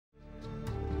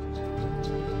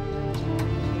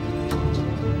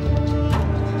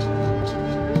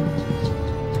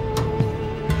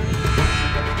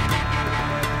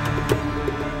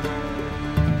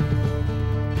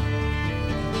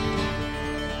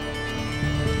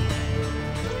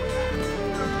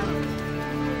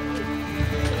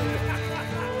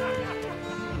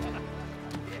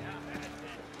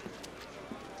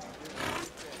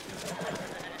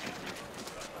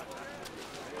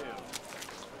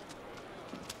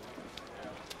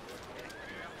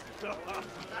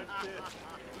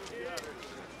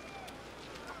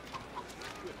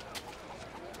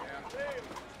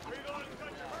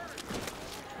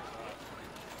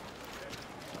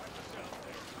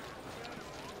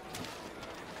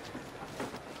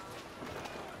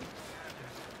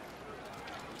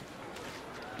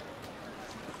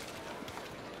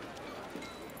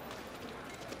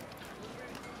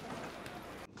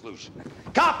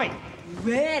Coffee!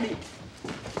 Ready.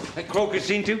 That croaker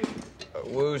seen to?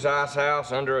 Woo's ice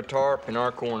house under a tarp in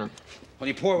our corner. Well,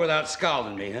 you pour without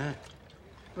scalding me, huh?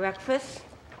 Breakfast?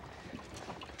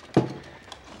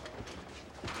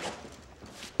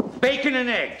 Bacon and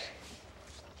eggs.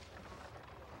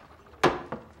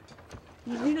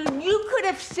 You know, you could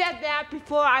have said that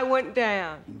before I went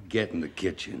down. Get in the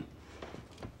kitchen.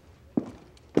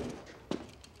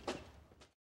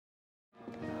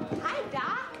 Hi,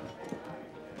 Doc.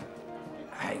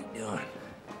 How you doing?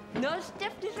 No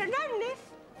stiffness or numbness.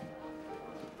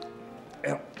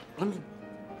 Well, let me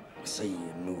see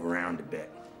you move around a bit.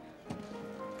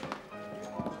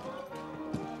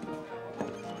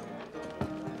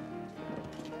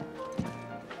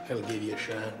 That'll give you a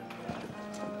shine.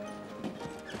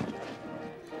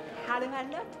 How do I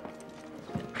look?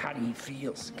 How do you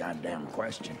feel? It's a goddamn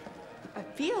question. I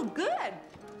feel good.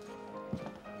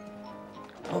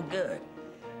 Oh, good.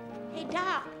 Hey,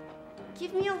 Doc,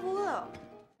 give me a whirl.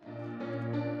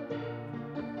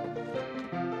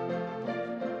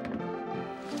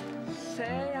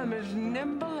 Say I'm as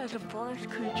nimble as a forest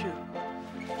creature.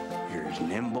 You're as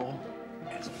nimble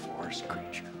as a forest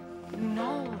creature.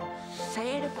 No,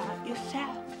 say it about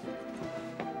yourself.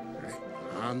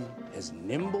 I'm as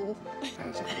nimble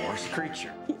as a forest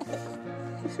creature.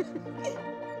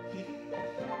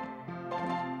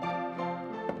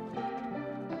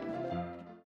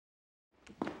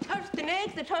 Toasted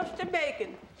eggs or toasted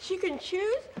bacon. She can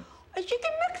choose, or she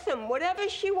can mix them, whatever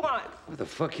she wants. What the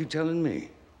fuck you telling me?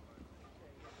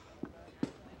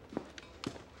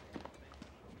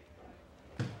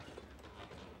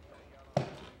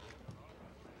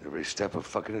 Every step of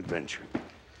fucking adventure.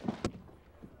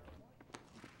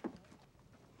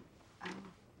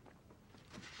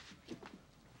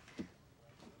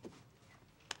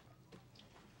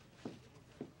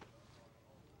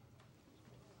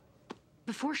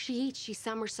 Before she eats, she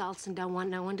somersaults and don't want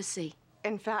no one to see.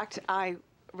 In fact, I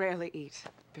rarely eat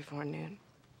before noon.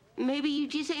 Maybe you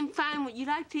just ain't find what you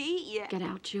like to eat yet. Get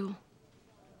out, Jewell.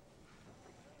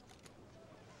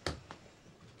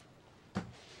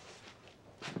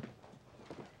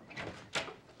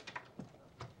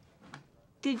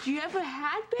 Did you ever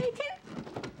have bacon?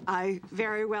 I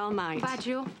very well might. Bye,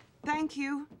 Jewell. Thank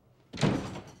you.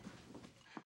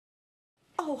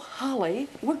 Oh, Holly,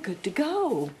 we're good to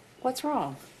go. What's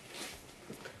wrong?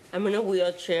 I'm in a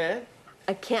wheelchair.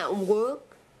 I can't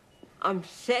work. I'm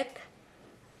sick.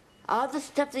 All the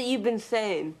stuff that you've been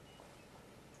saying.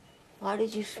 Why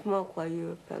did you smoke while you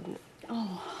were pregnant?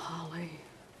 Oh, Holly.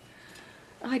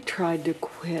 I tried to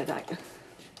quit.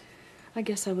 I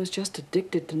guess I was just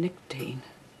addicted to nicotine.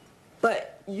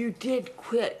 But you did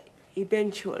quit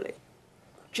eventually.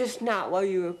 Just not while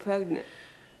you were pregnant.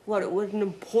 What, it wasn't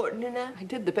important enough? I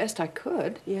did the best I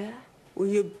could. Yeah? Well,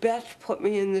 you best put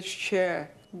me in this chair.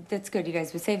 That's good, you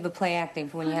guys. We saved the play acting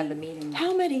for when you have the meeting.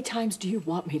 How many times do you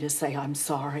want me to say I'm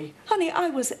sorry? Honey, I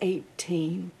was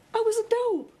 18. I was a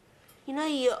dope. You know,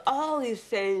 you're always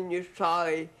saying you're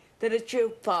sorry, that it's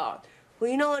your fault.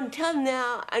 Well, you know, until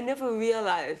now, I never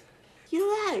realized. You're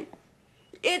right.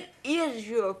 It is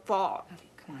your fault.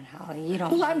 Come on, Holly, you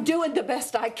don't... Well, I'm doing the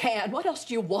best I can. What else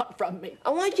do you want from me? I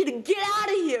want you to get out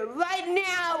of here right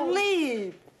now.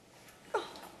 Leave.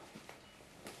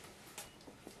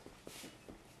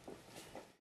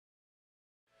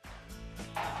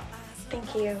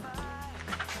 Thank you.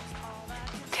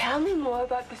 Tell me more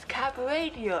about this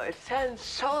cabaret deal. It sounds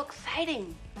so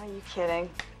exciting. Are you kidding?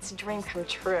 It's a dream come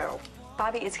true.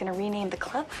 Bobby is going to rename the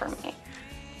club for me.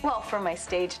 Well, for my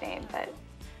stage name, but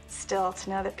still, to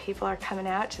know that people are coming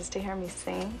out just to hear me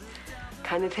sing.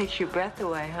 Kind of takes your breath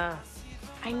away, huh?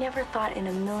 I never thought in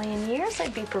a million years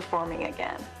I'd be performing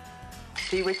again.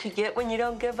 See what you get when you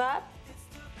don't give up?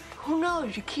 Who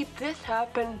knows? You keep this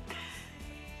up and...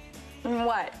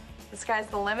 What? The sky's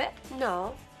the limit?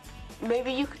 No.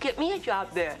 Maybe you could get me a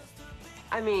job there.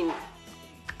 I mean,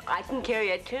 I can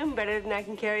carry a tune better than I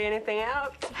can carry anything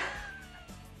else.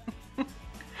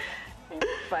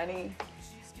 Funny.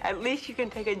 At least you can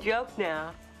take a joke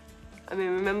now. I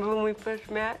mean, remember when we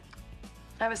first met?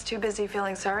 I was too busy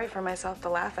feeling sorry for myself to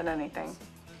laugh at anything.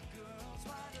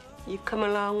 You've come a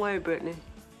long way, Brittany.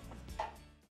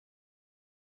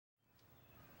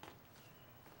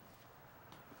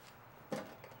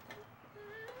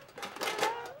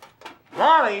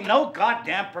 Lolly, no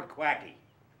goddamn perquacky.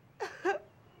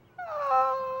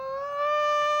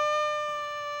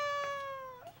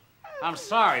 I'm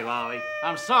sorry, Lolly.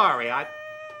 I'm sorry.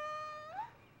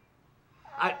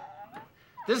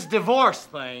 This divorce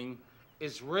thing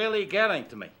is really getting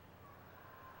to me.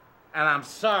 And I'm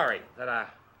sorry that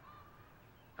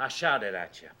I shouted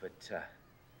at you, but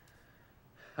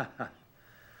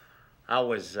I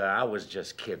was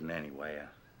just kidding anyway.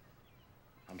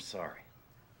 I'm sorry.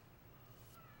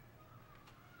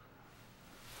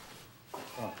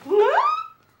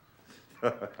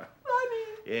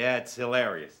 Yeah, it's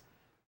hilarious.